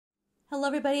Hello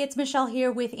everybody, it's Michelle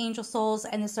here with Angel Souls,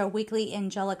 and this is our weekly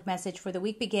angelic message for the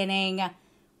week beginning.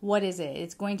 What is it?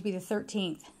 It's going to be the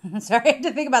 13th. Sorry, I had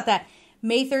to think about that.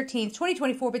 May 13th,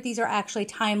 2024, but these are actually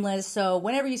timeless, so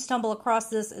whenever you stumble across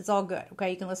this, it's all good,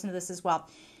 okay? You can listen to this as well.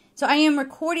 So I am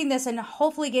recording this and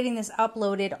hopefully getting this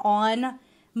uploaded on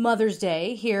Mother's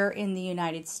Day here in the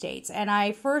United States. And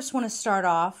I first want to start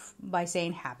off by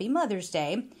saying Happy Mother's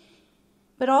Day,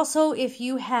 but also if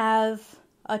you have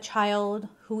a child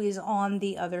who is on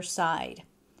the other side.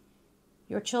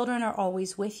 Your children are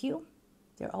always with you.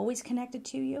 They're always connected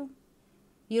to you.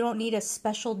 You don't need a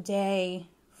special day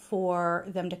for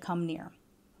them to come near.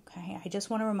 Okay, I just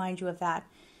want to remind you of that.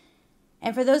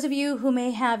 And for those of you who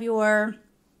may have your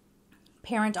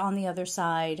parent on the other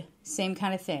side, same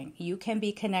kind of thing. You can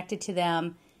be connected to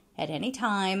them at any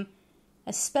time,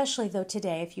 especially though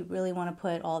today, if you really want to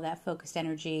put all that focused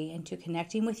energy into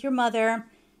connecting with your mother,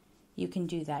 you can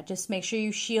do that. Just make sure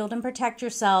you shield and protect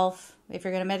yourself if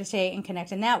you're going to meditate and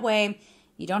connect in that way.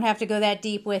 You don't have to go that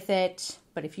deep with it,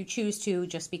 but if you choose to,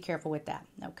 just be careful with that,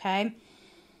 okay?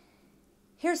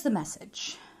 Here's the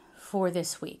message for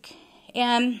this week.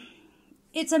 And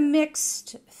it's a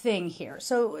mixed thing here.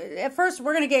 So at first,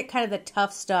 we're going to get kind of the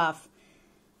tough stuff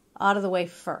out of the way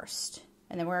first.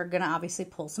 And then we're going to obviously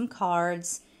pull some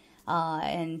cards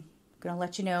and going to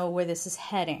let you know where this is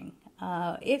heading.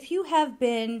 If you have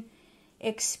been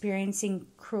experiencing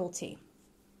cruelty,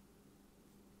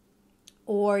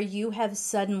 or you have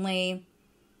suddenly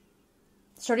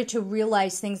started to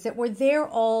realize things that were there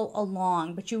all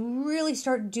along, but you really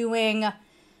start doing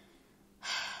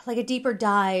like a deeper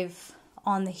dive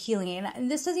on the healing. And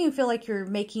this doesn't even feel like you're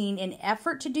making an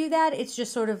effort to do that. It's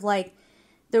just sort of like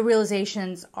the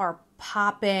realizations are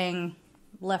popping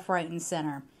left, right, and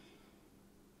center.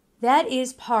 That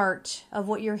is part of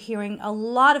what you're hearing a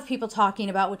lot of people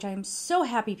talking about, which I'm so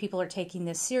happy people are taking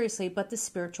this seriously, but the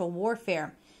spiritual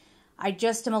warfare. I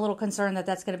just am a little concerned that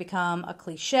that's going to become a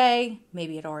cliche.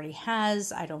 Maybe it already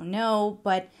has. I don't know.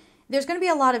 But there's going to be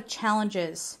a lot of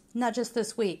challenges, not just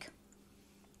this week.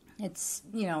 It's,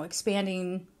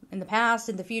 expanding in the past,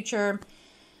 in the future,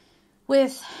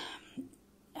 with,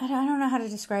 I don't know how to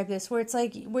describe this, where it's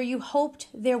like where you hoped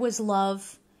there was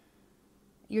love,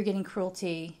 you're getting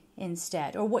cruelty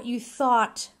instead, or what you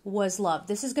thought was love.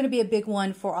 This is going to be a big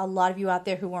one for a lot of you out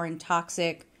there who are in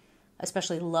toxic,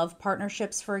 especially love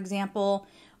partnerships, for example,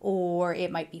 or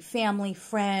it might be family,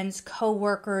 friends,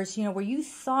 co-workers, where you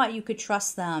thought you could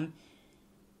trust them.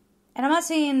 And I'm not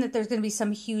saying that there's going to be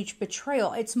some huge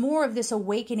betrayal. It's more of this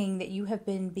awakening that you have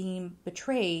been being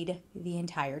betrayed the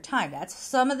entire time. That's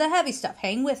some of the heavy stuff.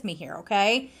 Hang with me here,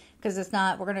 okay? Because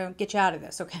we're going to get you out of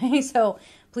this, okay? So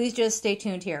please just stay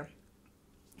tuned here.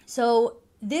 So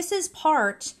this is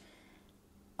part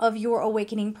of your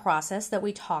awakening process that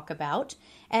we talk about.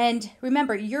 And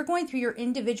remember, you're going through your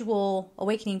individual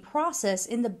awakening process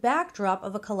in the backdrop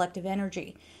of a collective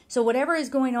energy. So whatever is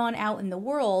going on out in the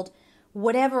world,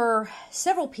 whatever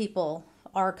several people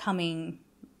are coming,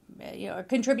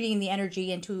 contributing the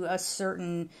energy into a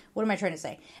certain, what am I trying to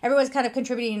say? Everyone's kind of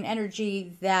contributing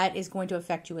energy that is going to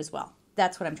affect you as well.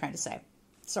 That's what I'm trying to say.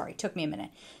 Sorry, took me a minute.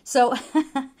 So,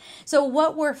 so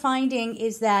what we're finding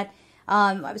is that,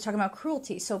 I was talking about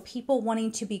cruelty. So people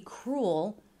wanting to be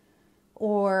cruel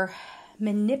or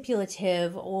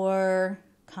manipulative or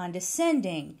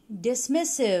condescending,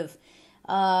 dismissive,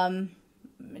 whatever,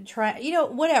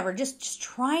 just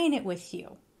trying it with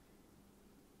you.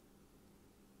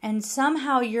 And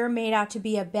somehow you're made out to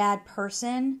be a bad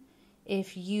person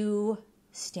if you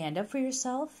stand up for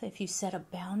yourself, if you set a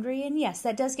boundary. And yes,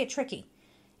 that does get tricky.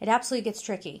 It absolutely gets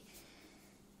tricky.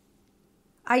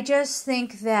 I just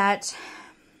think that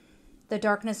the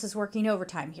darkness is working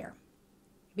overtime here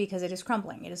because it is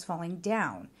crumbling. It is falling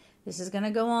down. This is going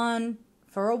to go on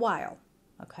for a while,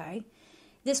 okay?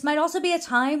 This might also be a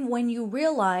time when you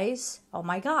realize, oh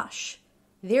my gosh,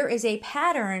 there is a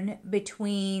pattern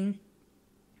between,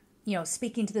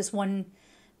 speaking to this one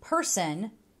person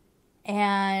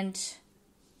and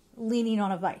leaning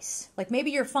on a vice. Like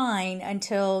maybe you're fine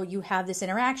until you have this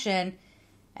interaction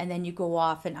and then you go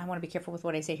off, and I want to be careful with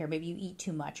what I say here. Maybe you eat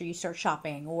too much or you start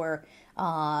shopping or,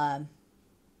 or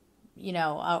do you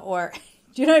know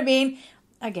what I mean?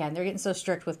 Again, they're getting so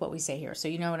strict with what we say here. So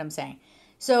you know what I'm saying.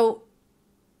 So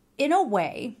in a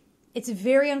way, it's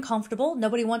very uncomfortable.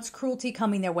 Nobody wants cruelty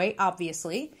coming their way,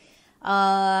 obviously.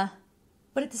 But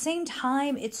at the same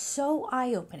time, it's so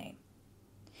eye-opening.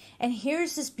 And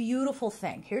here's this beautiful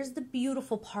thing. Here's the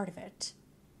beautiful part of it.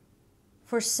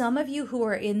 For some of you who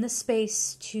are in the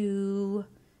space to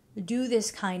do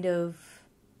this kind of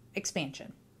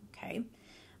expansion, okay,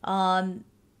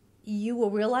 you will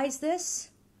realize this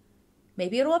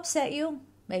Maybe it'll upset you.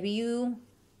 Maybe you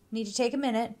need to take a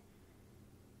minute.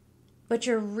 But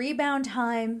your rebound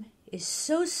time is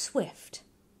so swift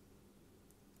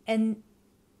and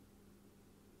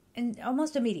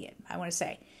almost immediate, I want to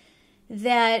say,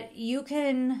 that you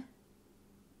can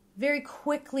very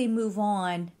quickly move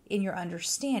on in your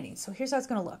understanding. So here's how it's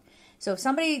going to look. So if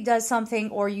somebody does something,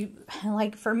 or you,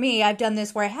 like for me, I've done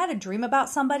this where I had a dream about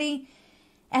somebody,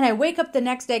 and I wake up the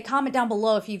next day. Comment down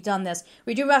below if you've done this.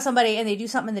 We dream about somebody and they do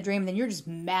something in the dream, and then you're just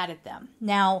mad at them.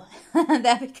 Now,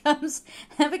 that becomes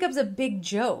a big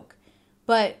joke.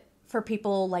 But for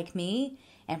people like me,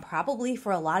 and probably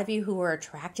for a lot of you who are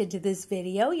attracted to this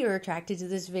video, you're attracted to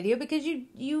this video because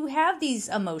you have these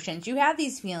emotions, you have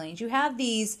these feelings, you have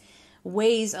these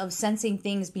ways of sensing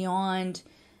things beyond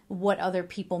what other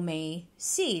people may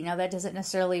see. Now, that doesn't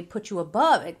necessarily put you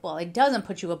above it. Well, it doesn't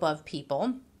put you above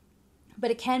people, but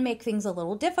it can make things a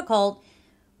little difficult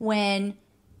when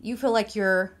you feel like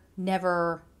you're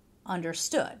never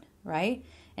understood, right?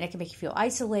 And it can make you feel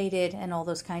isolated and all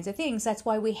those kinds of things. That's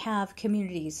why we have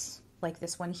communities like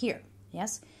this one here,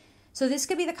 yes? So this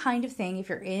could be the kind of thing, if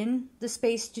you're in the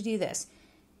space to do this,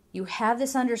 you have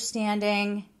this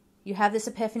understanding, you have this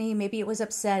epiphany, maybe it was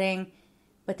upsetting,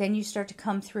 but then you start to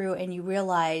come through and you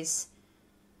realize,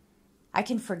 I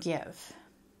can forgive.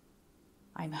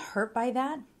 I'm hurt by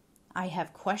that. I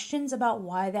have questions about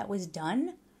why that was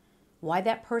done, why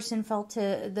that person felt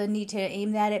the need to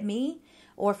aim that at me.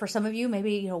 Or for some of you,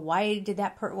 maybe, why did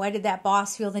that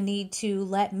boss feel the need to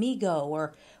let me go?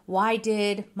 Or why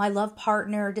did my love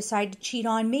partner decide to cheat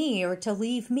on me or to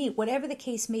leave me? Whatever the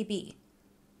case may be.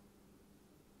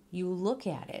 You look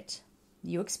at it,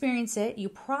 you experience it, you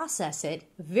process it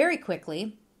very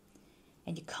quickly,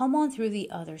 and you come on through the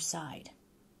other side.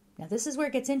 Now, this is where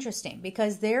it gets interesting,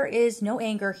 because there is no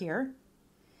anger here.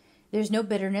 There's no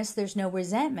bitterness. There's no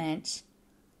resentment.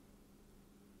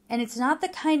 And it's not the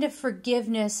kind of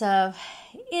forgiveness of,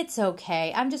 it's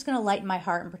okay, I'm just going to lighten my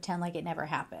heart and pretend like it never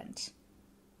happened.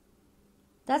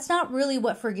 That's not really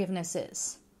what forgiveness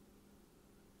is.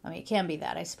 I mean, it can be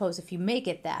that, I suppose, if you make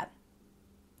it that.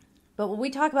 But when we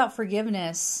talk about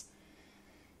forgiveness,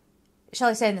 shall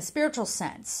I say in the spiritual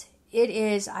sense, it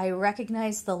is, I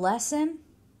recognize the lesson,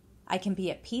 I can be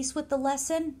at peace with the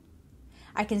lesson,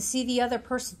 I can see the other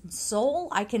person's soul,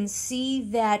 I can see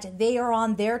that they are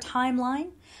on their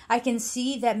timeline, I can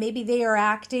see that maybe they are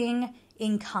acting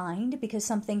in kind because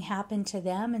something happened to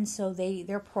them, and so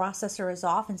their processor is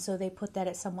off, and so they put that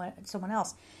at someone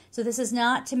else. So this is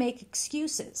not to make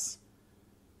excuses,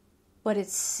 but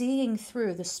it's seeing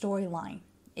through the storyline.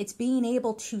 It's being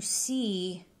able to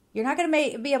see. You're not going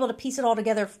to be able to piece it all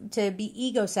together to be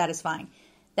ego satisfying.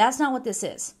 That's not what this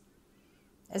is.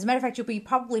 As a matter of fact, you'll be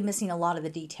probably missing a lot of the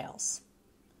details.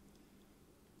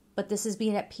 But this is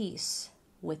being at peace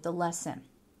with the lesson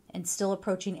and still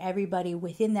approaching everybody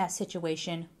within that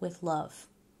situation with love.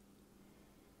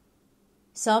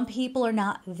 Some people are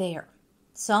not there.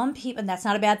 Some people, and that's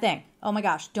not a bad thing. Oh my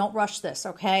gosh, don't rush this,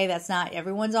 okay? That's not,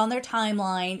 everyone's on their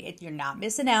timeline. You're not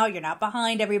missing out. You're not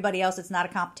behind everybody else. It's not a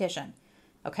competition,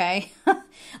 okay?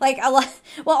 All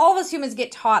of us humans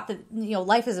get taught that,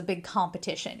 life is a big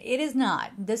competition. It is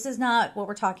not. This is not what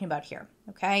we're talking about here,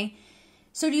 okay?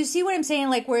 So do you see what I'm saying?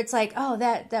 Like, where it's like, oh,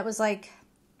 that was like,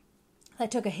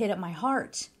 that took a hit at my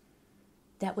heart.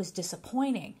 That was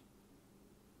disappointing.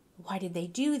 Why did they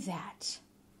do that?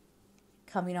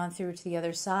 Coming on through to the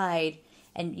other side.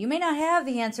 And you may not have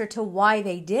the answer to why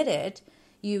they did it.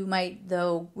 You might,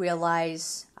 though,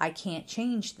 realize, I can't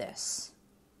change this.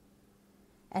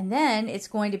 And then it's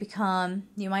going to become,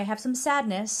 you might have some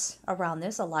sadness around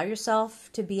this. Allow yourself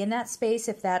to be in that space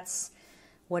if that's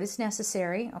what is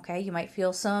necessary. Okay, you might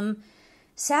feel some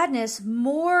sadness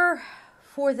more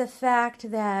for the fact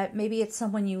that maybe it's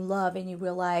someone you love and you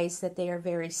realize that they are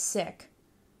very sick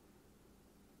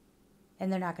and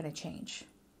they're not going to change.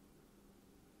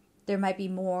 There might be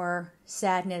more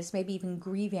sadness, maybe even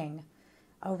grieving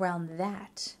around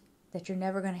that you're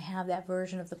never going to have that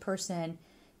version of the person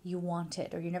you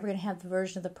wanted, or you're never going to have the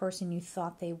version of the person you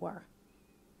thought they were.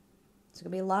 There's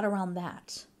going to be a lot around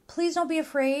that. Please don't be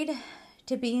afraid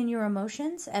to be in your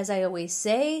emotions. As I always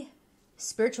say,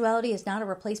 spirituality is not a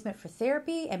replacement for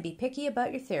therapy, and be picky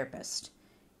about your therapist.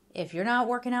 If you're not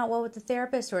working out well with the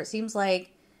therapist, or it seems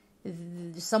like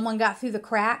someone got through the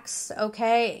cracks,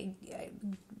 okay,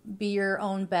 be your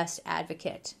own best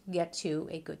advocate. Get to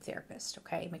a good therapist,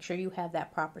 okay? Make sure you have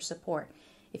that proper support.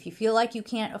 If you feel like you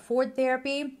can't afford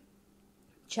therapy,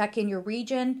 check in your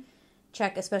region.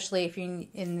 Check, especially if you're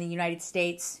in the United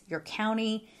States, your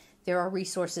county. There are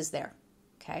resources there,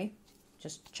 okay?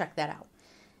 Just check that out.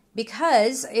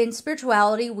 Because in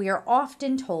spirituality, we are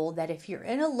often told that if you're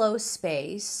in a low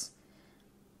space,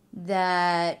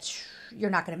 that you're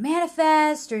not going to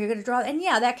manifest or you're going to draw. And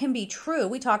yeah, that can be true.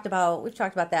 We've talked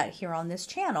about that here on this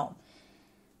channel.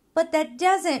 But that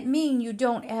doesn't mean you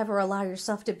don't ever allow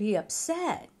yourself to be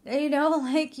upset. Like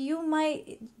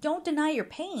don't deny your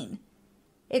pain.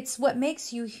 It's what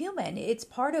makes you human. It's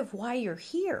part of why you're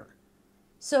here.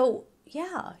 So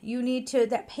yeah,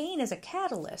 that pain is a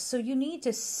catalyst. So you need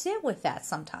to sit with that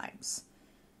sometimes.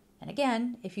 And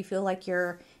again, if you feel like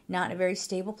you're not in a very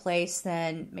stable place,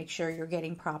 then make sure you're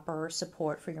getting proper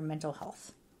support for your mental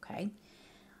health. Okay.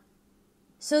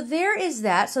 So there is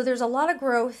that. So there's a lot of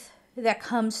growth that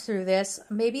comes through this.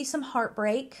 Maybe some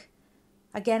heartbreak.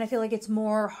 Again, I feel like it's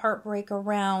more heartbreak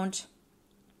around,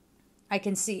 I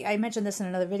mentioned this in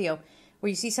another video, where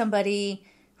you see somebody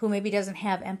who maybe doesn't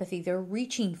have empathy. They're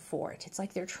reaching for it. It's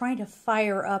like they're trying to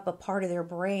fire up a part of their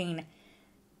brain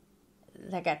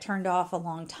that got turned off a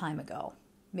long time ago.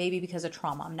 Maybe because of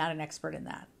trauma. I'm not an expert in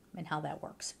that and how that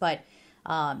works. But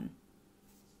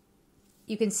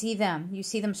you can see them. You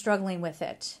see them struggling with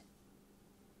it.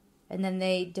 And then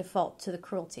they default to the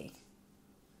cruelty.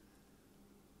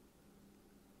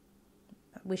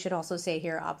 We should also say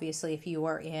here, obviously, if you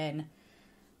are in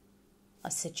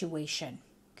a situation,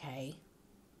 okay?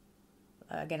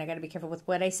 Again, I got to be careful with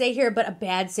what I say here, but a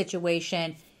bad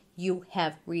situation, you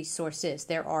have resources.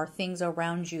 There are things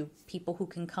around you, people who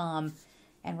can come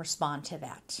and respond to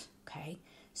that, okay?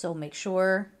 So make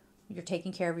sure you're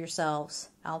taking care of yourselves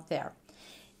out there.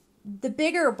 The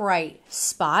bigger bright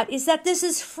spot is that this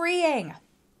is freeing.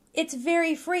 It's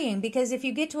very freeing because if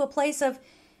you get to a place of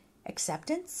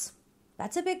acceptance,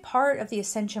 that's a big part of the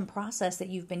ascension process that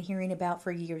you've been hearing about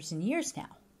for years and years now,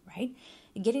 right?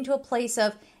 Getting to a place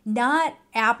of not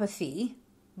apathy,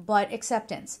 but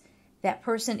acceptance. That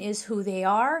person is who they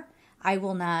are. I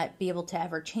will not be able to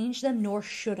ever change them, nor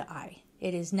should I.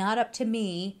 It is not up to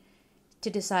me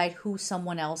to decide who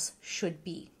someone else should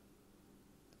be.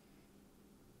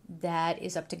 That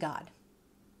is up to God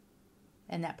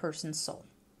and that person's soul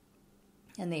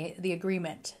and the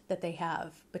agreement that they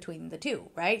have between the two,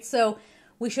 right? So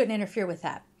we shouldn't interfere with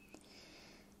that.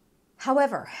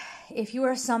 However, if you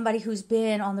are somebody who's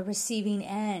been on the receiving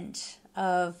end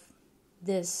of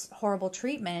this horrible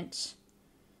treatment,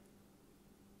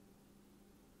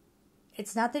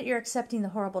 it's not that you're accepting the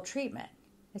horrible treatment.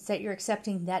 It's that you're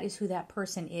accepting that is who that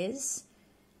person is.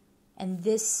 And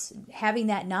this, having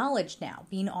that knowledge now,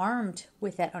 being armed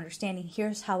with that understanding,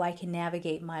 here's how I can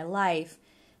navigate my life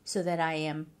so that I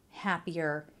am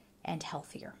happier and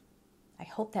healthier. I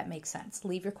hope that makes sense.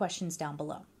 Leave your questions down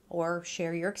below or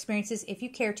share your experiences if you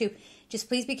care to. Just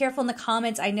please be careful in the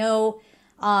comments. I know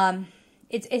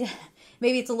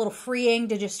maybe it's a little freeing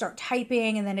to just start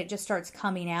typing and then it just starts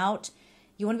coming out.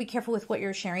 You want to be careful with what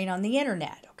you're sharing on the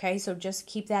internet, okay? So just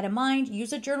keep that in mind.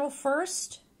 Use a journal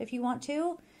first if you want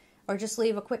to. Or just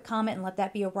leave a quick comment and let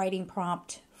that be a writing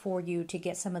prompt for you to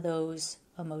get some of those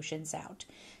emotions out.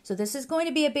 So this is going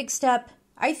to be a big step,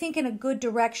 I think, in a good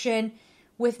direction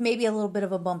with maybe a little bit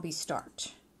of a bumpy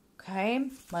start. Okay,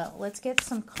 well, let's get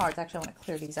some cards. Actually, I want to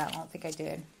clear these out. I don't think I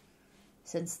did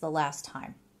since the last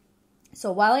time.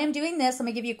 So while I am doing this, let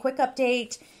me give you a quick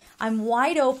update. I'm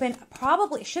wide open.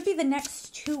 Probably, it should be the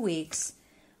next 2 weeks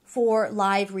for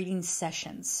live reading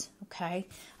sessions, okay?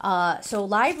 So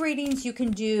live readings you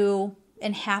can do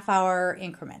in half-hour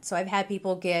increments. So I've had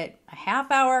people get a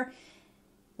half hour.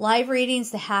 Live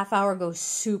readings, the half hour goes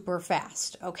super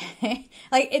fast, okay?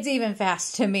 Like, it's even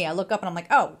fast to me. I look up and I'm like,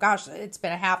 oh, gosh, it's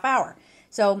been a half hour.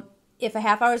 So if a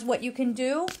half hour is what you can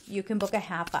do, you can book a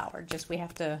half hour. Just we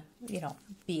have to,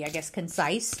 be, I guess,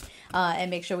 concise and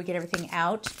make sure we get everything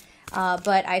out.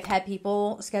 But I've had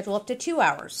people schedule up to 2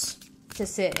 hours to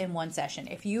sit in one session.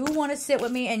 If you want to sit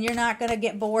with me and you're not going to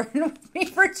get bored with me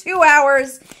for 2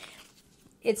 hours,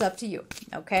 it's up to you,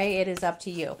 okay? It is up to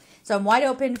you. So I'm wide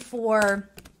open for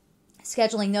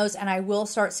scheduling those, and I will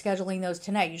start scheduling those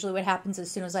tonight. Usually what happens as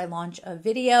soon as I launch a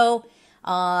video,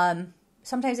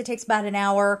 sometimes it takes about an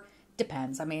hour.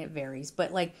 Depends. I mean, it varies,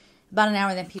 but like about an hour,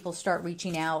 and then people start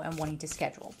reaching out and wanting to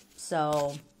schedule.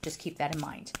 So just keep that in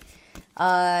mind.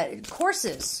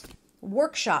 Courses,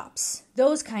 workshops,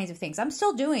 those kinds of things. I'm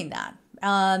still doing that.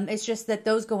 It's just that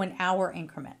those go in hour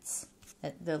increments.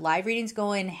 The live readings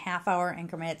go in half-hour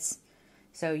increments,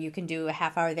 so you can do a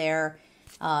half hour there.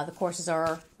 The courses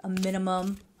are a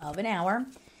minimum of an hour,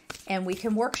 and we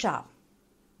can workshop.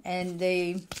 And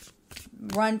they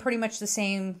run pretty much the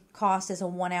same cost as a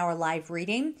 1 hour live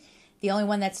reading. The only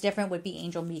one that's different would be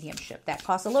angel mediumship. That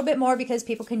costs a little bit more because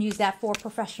people can use that for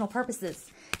professional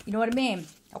purposes. You know what I mean?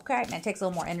 Okay, and it takes a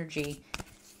little more energy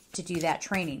to do that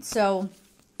training. So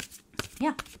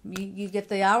yeah, you get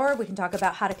the hour. We can talk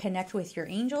about how to connect with your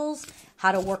angels,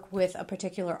 how to work with a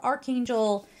particular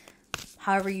archangel,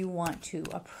 however you want to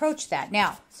approach that.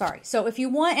 Now, sorry. So if you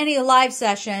want any of the live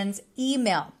sessions,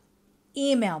 email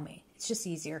me. It's just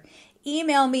easier.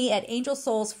 Email me at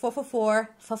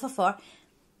angelsouls444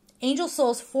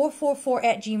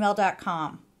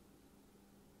 angelsouls444@gmail.com.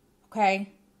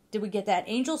 Okay? Did we get that?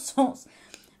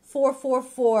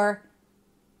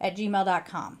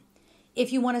 angelsouls444@gmail.com.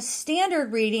 If you want a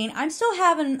standard reading, I'm still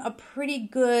having a pretty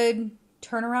good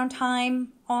turnaround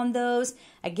time on those.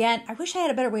 Again, I wish I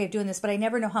had a better way of doing this, but I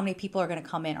never know how many people are going to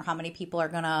come in or how many people are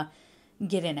going to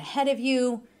get in ahead of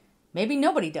you. Maybe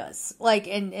nobody does.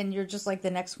 And you're just like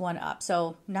the next one up.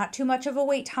 So not too much of a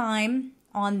wait time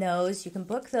on those. You can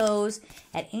book those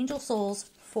at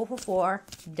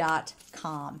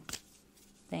angelsouls444.com.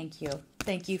 Thank you.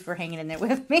 Thank you for hanging in there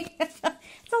with me. It's a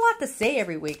lot to say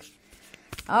every week.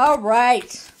 All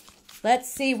right.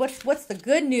 Let's see. What's the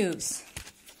good news?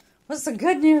 What's the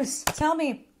good news? Tell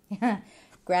me.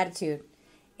 Gratitude.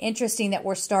 Interesting that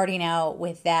we're starting out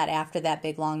with that after that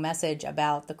big long message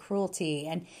about the cruelty.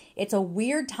 And it's a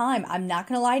weird time. I'm not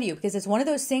going to lie to you, because it's one of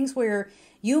those things where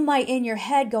you might in your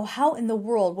head go, how in the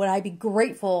world would I be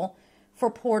grateful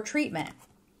for poor treatment?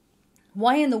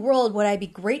 Why in the world would I be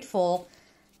grateful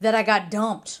that I got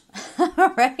dumped?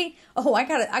 Right? Oh, I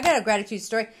got a gratitude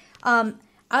story. I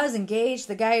was engaged.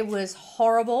 The guy was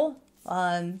horrible.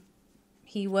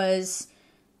 He was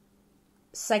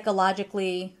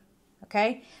psychologically,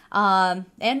 okay? And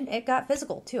it got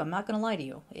physical too. I'm not going to lie to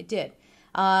you. It did.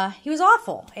 He was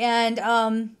awful. And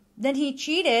then he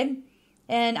cheated,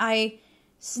 and I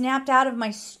snapped out of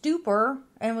my stupor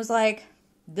and was like,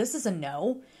 this is a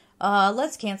no.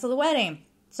 Let's cancel the wedding.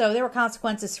 So there were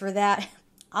consequences for that.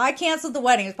 I canceled the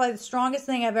wedding. It's probably the strongest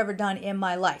thing I've ever done in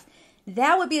my life.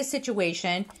 That would be a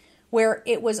situation where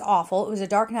it was awful. It was a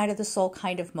dark night of the soul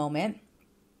kind of moment.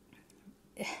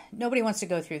 Nobody wants to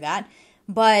go through that.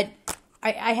 But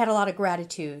I had a lot of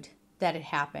gratitude that it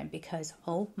happened, because,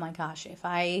 oh my gosh, if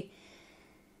I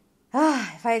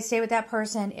had stayed with that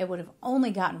person, it would have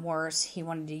only gotten worse. He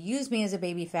wanted to use me as a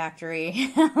baby factory.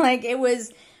 It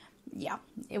was a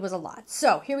lot.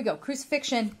 So here we go.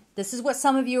 Crucifixion. This is what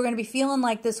some of you are going to be feeling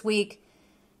like this week.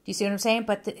 Do you see what I'm saying?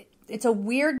 But it's a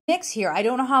weird mix here. I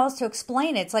don't know how else to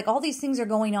explain it. It's like all these things are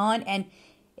going on, and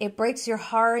it breaks your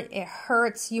heart. It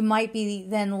hurts. You might be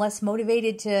then less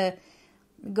motivated to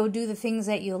go do the things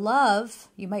that you love.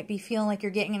 You might be feeling like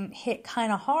you're getting hit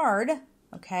kind of hard,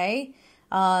 okay?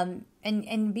 And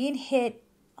being hit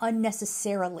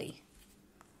unnecessarily.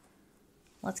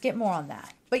 Let's get more on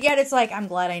that. But yet it's like, I'm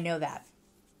glad I know that.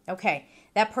 Okay,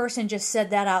 that person just said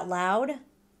that out loud.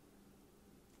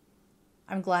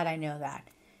 I'm glad I know that.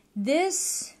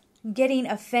 This getting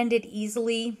offended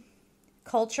easily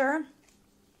culture,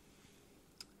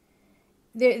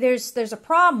 there's a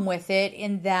problem with it,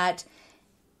 in that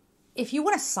if you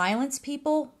want to silence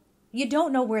people, you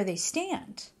don't know where they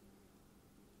stand.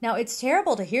 Now, it's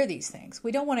terrible to hear these things.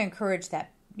 We don't want to encourage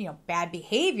that, bad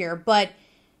behavior, but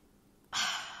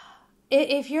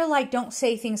if you're like, don't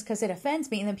say things because it offends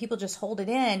me, and then people just hold it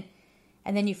in,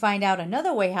 and then you find out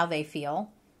another way how they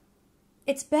feel,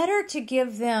 it's better to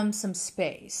give them some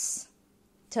space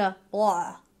to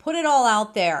put it all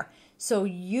out there so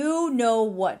you know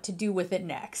what to do with it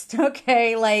next,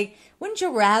 okay? Like, wouldn't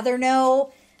you rather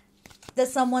know that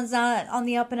someone's not on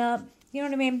the up and up? You know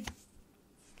what I mean?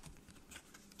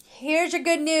 Here's your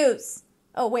good news.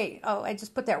 Oh, wait. Oh, I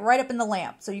just put that right up in the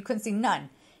lamp so you couldn't see none.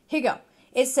 Here you go.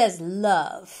 It says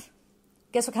love.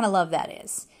 Guess what kind of love that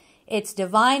is? It's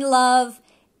divine love.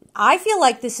 I feel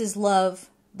like this is love.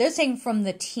 They're saying from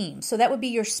the team. So that would be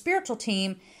your spiritual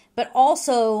team, but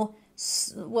also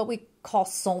what we call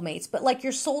soulmates. But like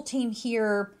your soul team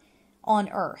here on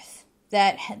earth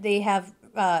that they have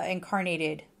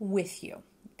incarnated with you.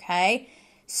 Okay?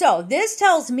 So this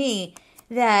tells me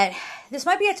that this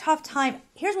might be a tough time.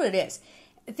 Here's what it is.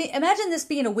 Imagine this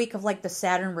being a week of like the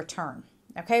Saturn return.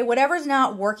 Okay? Whatever's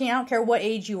not working, I don't care what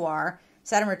age you are.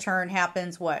 Saturn return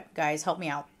happens, what, guys? Help me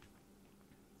out.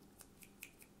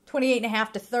 28 and a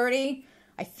half to 30,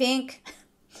 I think.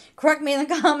 Correct me in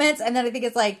the comments. And then I think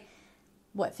it's like,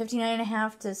 what, 59 and a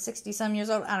half to 60 some years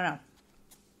old? I don't know.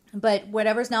 But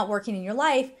whatever's not working in your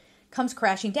life comes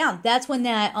crashing down. That's when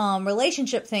that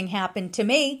relationship thing happened to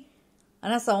me.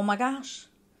 And I thought, oh my gosh,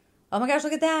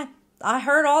 look at that. I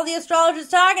heard all the astrologers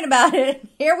talking about it.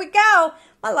 Here we go.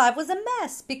 My life was a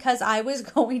mess because I was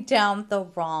going down the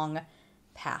wrong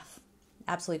path.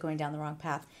 Absolutely going down the wrong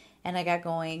path. And I got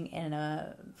going in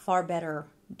a far better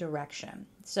direction.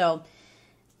 So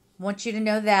want you to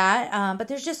know that. But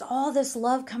there's just all this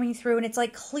love coming through, and it's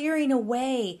like clearing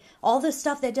away all the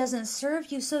stuff that doesn't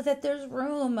serve you so that there's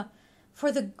room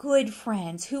for the good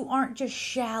friends who aren't just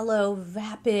shallow,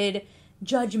 vapid,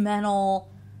 judgmental,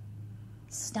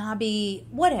 snobby,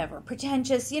 whatever,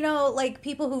 pretentious, like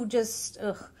people who just,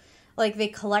 like they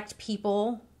collect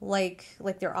people like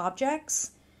they're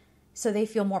objects so they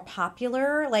feel more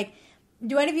popular. Like,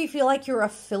 do any of you feel like you're a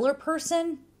filler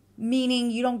person? Meaning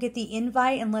you don't get the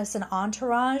invite unless an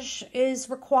entourage is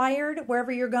required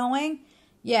wherever you're going?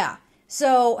 Yeah.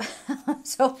 So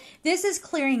this is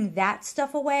clearing that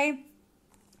stuff away.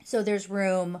 So there's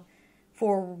room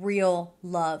for real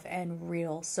love and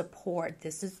real support.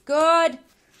 This is good.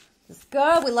 This is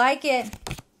good. We like it.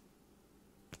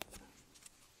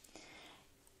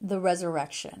 The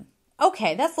resurrection.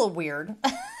 Okay, that's a little weird.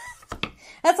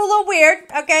 That's a little weird.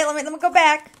 Okay, let me go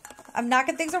back. I'm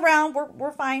knocking things around.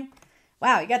 We're fine.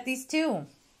 Wow, you got these two.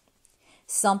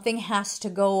 Something has to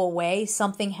go away.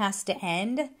 Something has to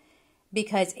end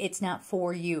because it's not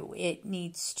for you. It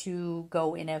needs to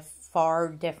go in a far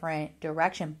different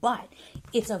direction, but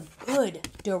it's a good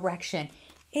direction.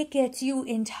 It gets you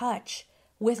in touch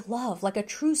with love, like a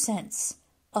true sense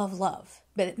of love,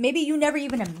 but maybe you never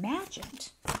even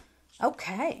imagined.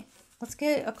 Okay, let's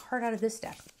get a card out of this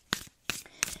deck.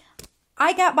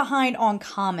 I got behind on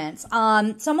comments.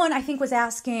 Someone I think was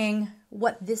asking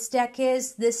what this deck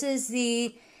is. This is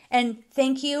and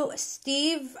thank you,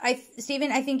 Steve.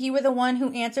 Steven, I think you were the one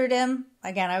who answered him.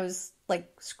 Again, I was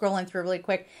like scrolling through really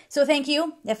quick. So thank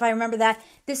you, if I remember that.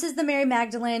 This is the Mary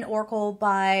Magdalene Oracle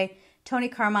by Tony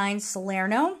Carmine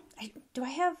Salerno. I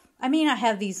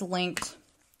have these linked.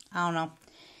 I don't know.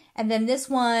 And then this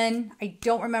one, I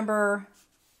don't remember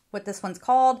what this one's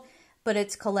called, but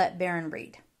it's Colette Baron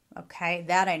Reed. Okay,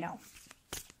 that I know.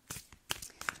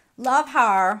 Love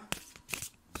her.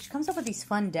 She comes up with these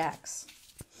fun decks.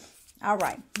 All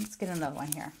right, let's get another one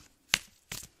here.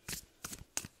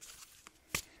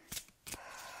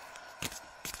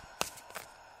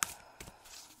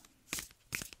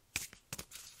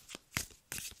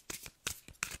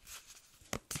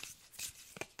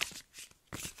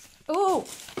 Ooh,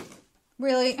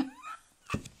 really?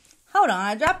 Hold on,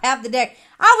 I dropped half the deck.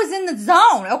 I was in the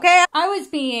zone, okay? I was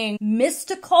being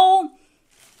mystical.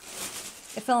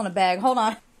 It fell in a bag. Hold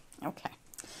on. Okay.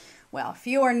 Well, if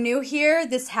you are new here,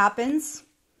 this happens.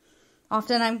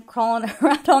 Often I'm crawling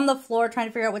around on the floor trying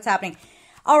to figure out what's happening.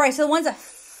 All right, so the ones that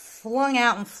flung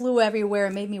out and flew everywhere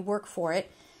and made me work for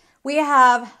it. We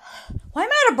have, why am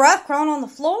I out of breath crawling on the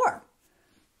floor?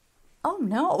 Oh,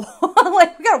 no.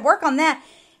 Like, we got to work on that.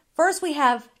 First, we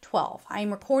have 12.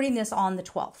 I'm recording this on the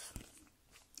 12th.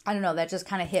 I don't know, that just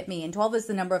kind of hit me. And 12 is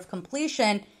the number of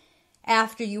completion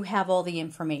after you have all the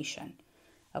information.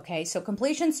 Okay, so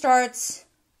completion starts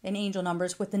in angel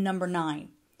numbers with the number 9.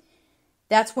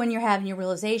 That's when you're having your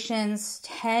realizations.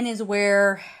 10 is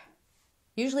where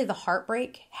usually the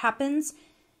heartbreak happens.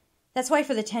 That's why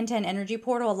for the 1010 energy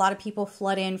portal, a lot of people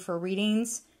flood in for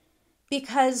readings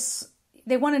because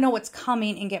they want to know what's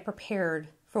coming and get prepared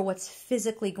for what's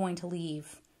physically going to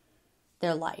leave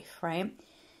their life, right?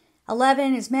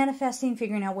 11 is manifesting,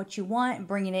 figuring out what you want and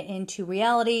bringing it into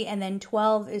reality. And then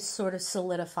 12 is sort of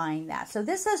solidifying that. So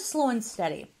this is slow and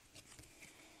steady.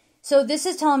 So this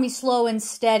is telling me slow and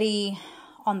steady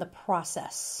on the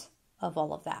process of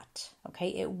all of that. Okay,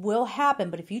 it will happen.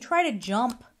 But if you try to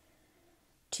jump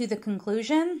to the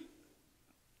conclusion,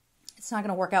 it's not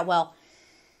going to work out well.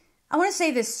 I want to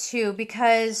say this too,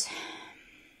 because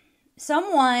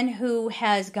someone who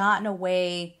has gotten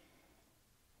away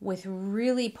with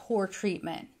really poor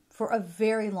treatment for a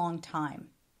very long time,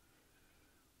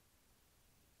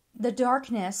 the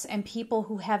darkness and people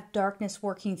who have darkness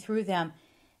working through them,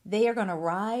 they are going to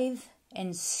writhe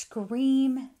and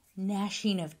scream,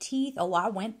 gnashing of teeth. Oh, I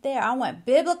went there. I went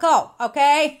biblical,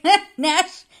 okay?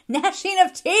 Gnashing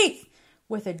of teeth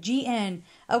with a GN,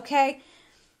 okay?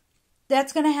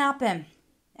 That's going to happen.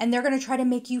 And they're going to try to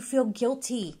make you feel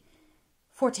guilty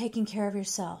for taking care of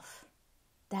yourself.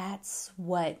 That's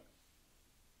what,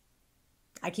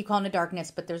 I keep calling it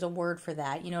darkness, but there's a word for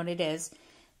that. You know what it is?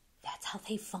 That's how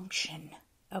they function,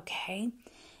 okay?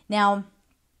 Now,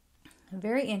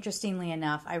 very interestingly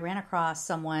enough, I ran across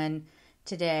someone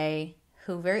today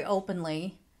who very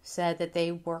openly said that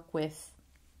they work with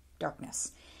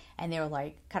darkness. And they were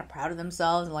like kind of proud of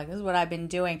themselves and like, this is what I've been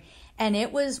doing. And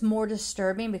it was more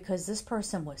disturbing because this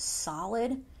person was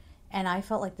solid. And I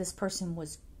felt like this person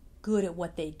was good at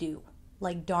what they do.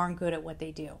 Like darn good at what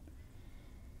they do.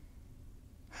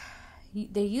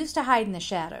 They used to hide in the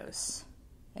shadows.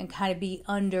 and kind of be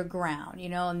underground, you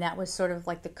know, and that was sort of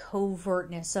like the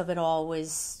covertness of it all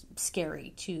was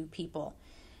scary to people.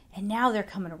 And now they're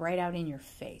coming right out in your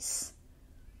face.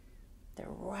 They're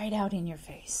right out in your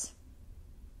face.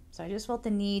 So I just felt the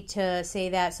need to say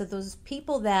that. So those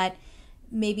people that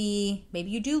maybe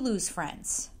you do lose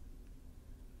friends,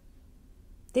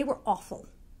 they were awful.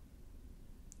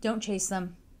 Don't chase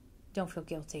them. Don't feel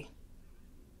guilty.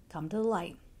 Come to the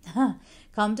light.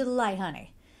 Come to the light,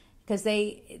 honey. Because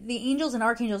the angels and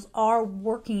archangels are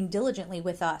working diligently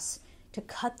with us to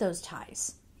cut those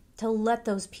ties, to let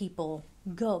those people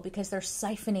go, because they're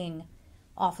siphoning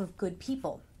off of good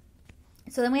people.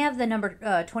 So then we have the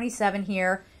number 27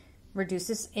 here,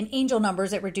 reduces in angel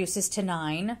numbers, it reduces to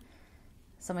 9.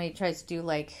 Somebody tries to do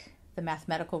like the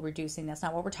mathematical reducing. That's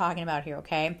not what we're talking about here,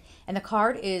 okay? And the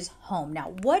card is home.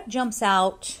 Now, what jumps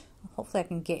out? Hopefully I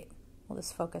can get, will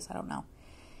this focus? I don't know.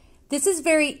 This is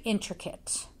very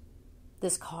intricate,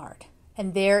 this card.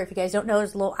 And there, if you guys don't know,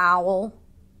 there's a little owl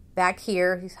back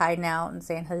here. He's hiding out and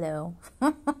saying hello.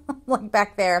 Like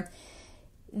back there.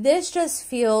 This just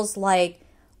feels like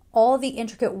all the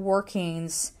intricate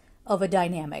workings of a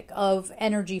dynamic, of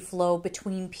energy flow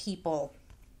between people.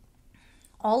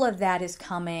 All of that is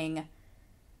coming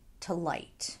to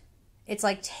light. It's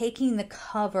like taking the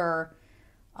cover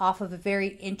off of a very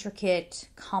intricate,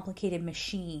 complicated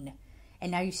machine.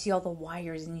 And now you see all the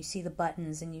wires and you see the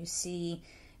buttons and you see,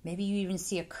 maybe you even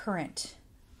see a current.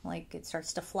 Like it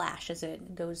starts to flash as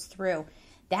it goes through.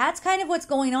 That's kind of what's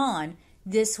going on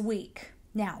this week.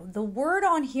 Now, the word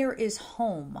on here is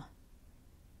home.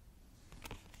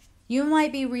 You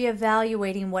might be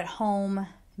reevaluating what home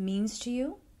means to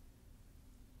you.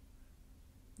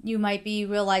 You might be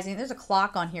realizing, there's a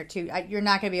clock on here too. You're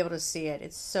not going to be able to see it.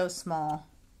 It's so small.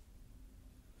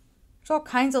 There's all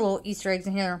kinds of little Easter eggs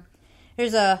in here.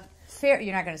 There's a fairy,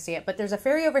 you're not going to see it, but there's a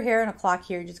fairy over here and a clock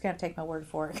here. You're just going to take my word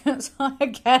for it. So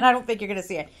again, I don't think you're going to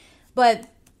see it. But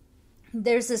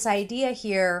there's this idea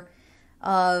here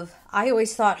of, I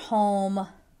always thought home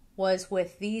was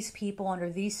with these people under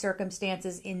these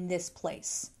circumstances in this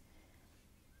place.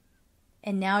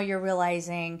 And now you're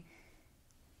realizing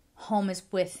home is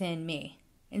within me.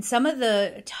 In some of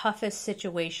the toughest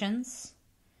situations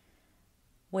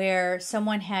where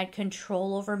someone had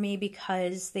control over me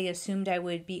because they assumed I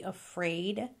would be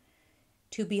afraid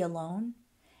to be alone.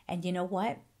 And you know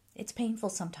what? It's painful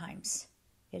sometimes.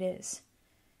 It is.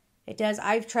 It does.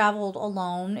 I've traveled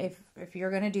alone. If you're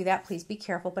going to do that, please be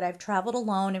careful. But I've traveled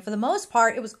alone. And for the most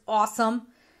part, it was awesome.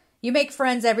 You make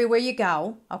friends everywhere you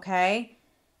go. Okay.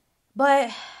 But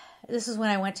this is when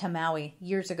I went to Maui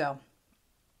years ago.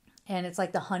 And it's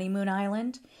like the honeymoon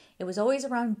island. It was always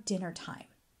around dinner time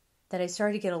that I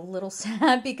started to get a little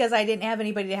sad because I didn't have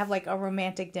anybody to have like a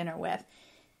romantic dinner with.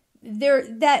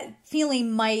 That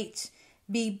feeling might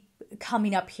be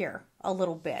coming up here a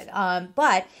little bit.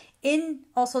 But in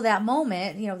also that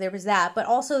moment, you know, there was that. But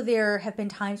also there have been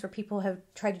times where people have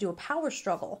tried to do a power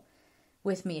struggle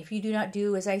with me. If you do not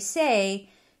do as I say,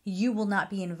 you will not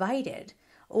be invited.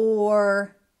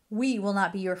 Or we will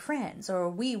not be your friends. Or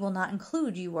we will not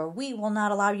include you. Or we will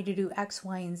not allow you to do X,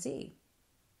 Y, and Z.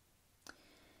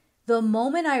 The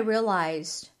moment I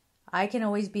realized I can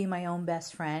always be my own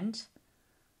best friend,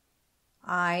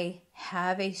 I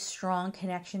have a strong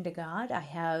connection to God. I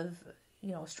have,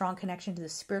 a strong connection to the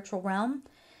spiritual realm.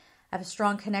 I have a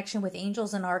strong connection with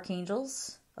angels and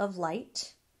archangels of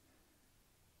light.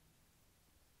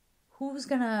 Who's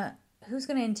gonna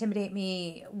intimidate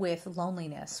me with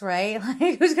loneliness, right?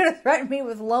 Like, who's gonna threaten me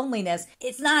with loneliness?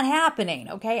 It's not happening,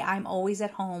 okay? I'm always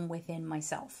at home within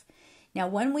myself. Now,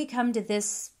 when we come to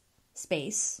this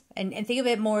space, and think of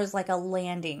it more as like a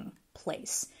landing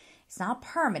place. It's not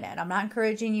permanent. I'm not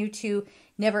encouraging you to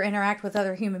never interact with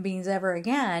other human beings ever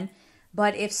again.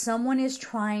 But if someone is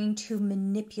trying to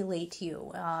manipulate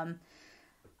you,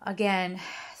 again,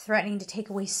 threatening to take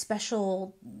away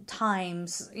special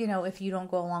times, if you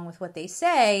don't go along with what they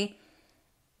say,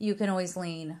 you can always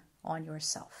lean on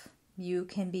yourself. You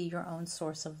can be your own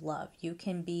source of love. You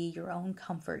can be your own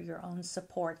comfort, your own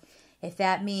support. If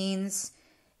that means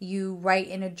you write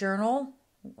in a journal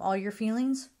all your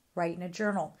feelings, write in a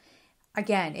journal.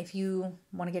 Again, if you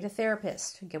want to get a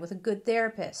therapist, get with a good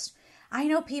therapist. I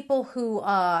know people who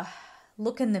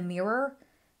look in the mirror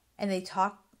and they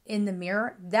talk in the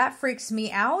mirror. That freaks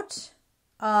me out.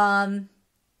 You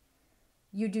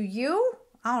do you?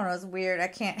 I don't know. It's weird. I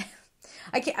can't.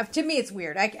 To me, it's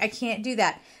weird. I can't do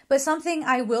that. But something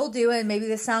I will do, and maybe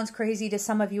this sounds crazy to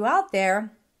some of you out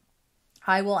there,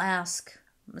 I will ask,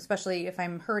 especially if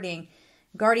I'm hurting,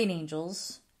 guardian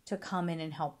angels to come in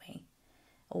and help me.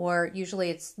 or usually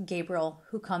it's Gabriel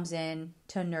who comes in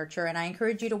to nurture. And I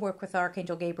encourage you to work with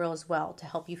Archangel Gabriel as well to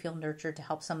help you feel nurtured, to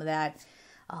help some of that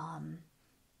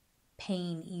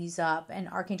pain ease up. And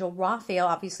Archangel Raphael,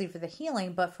 obviously for the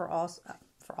healing, but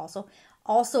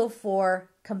also for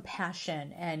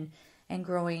compassion and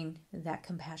growing that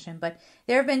compassion. But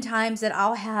there have been times that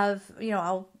I'll have,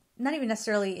 I'll not even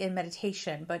necessarily in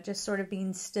meditation, but just sort of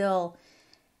being still,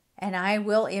 and I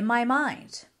will in my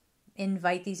mind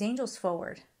invite these angels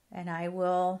forward, and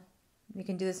you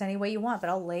can do this any way you want, but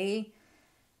I'll lay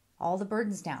all the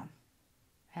burdens down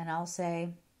and I'll say,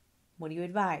 what do you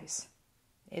advise?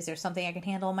 Is there something I can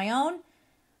handle on my own,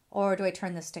 or do I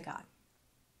turn this to God?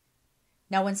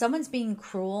 Now, when someone's being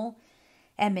cruel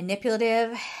and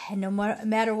manipulative, and no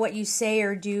matter what you say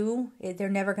or do, they're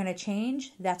never going to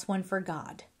change, that's one for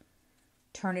God.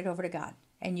 Turn it over to God.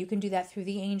 And you can do that through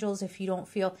the angels if you don't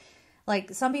feel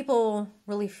like, some people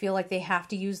really feel like they have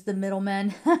to use the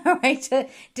middlemen, right,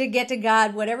 to get to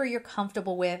God. Whatever you're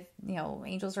comfortable with,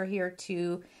 angels are here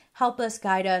to help us,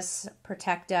 guide us,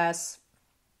 protect us.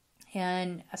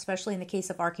 And especially in the case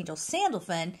of Archangel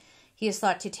Sandalphon, he is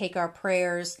thought to take our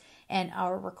prayers and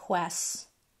our requests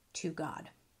to God,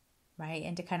 right?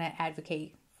 And to kind of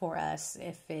advocate for us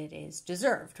if it is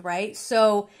deserved, right?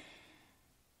 So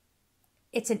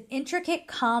it's an intricate,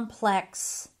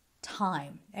 complex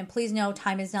time. And please know,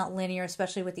 time is not linear,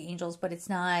 especially with the angels, but it's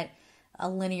not a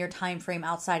linear time frame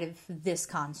outside of this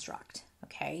construct,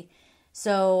 okay?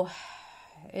 So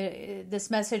this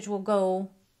message will go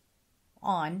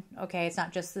on, okay? It's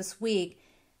not just this week,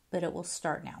 but it will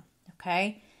start now,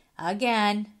 okay?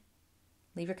 Again,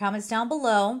 leave your comments down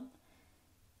below.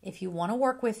 If you want to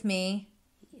work with me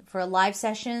for a live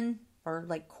session or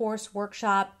like course,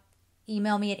 workshop,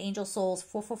 email me at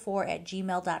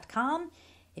angelsouls444@gmail.com.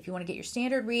 If you want to get your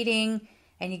standard reading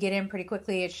and you get in pretty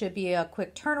quickly, it should be a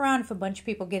quick turnaround. If a bunch of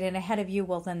people get in ahead of you,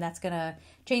 well, then that's going to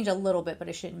change a little bit, but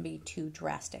it shouldn't be too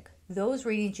drastic. Those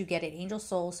readings you get at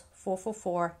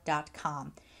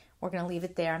angelsouls444.com. We're going to leave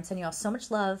it there. I'm sending you all so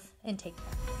much love, and take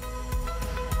care.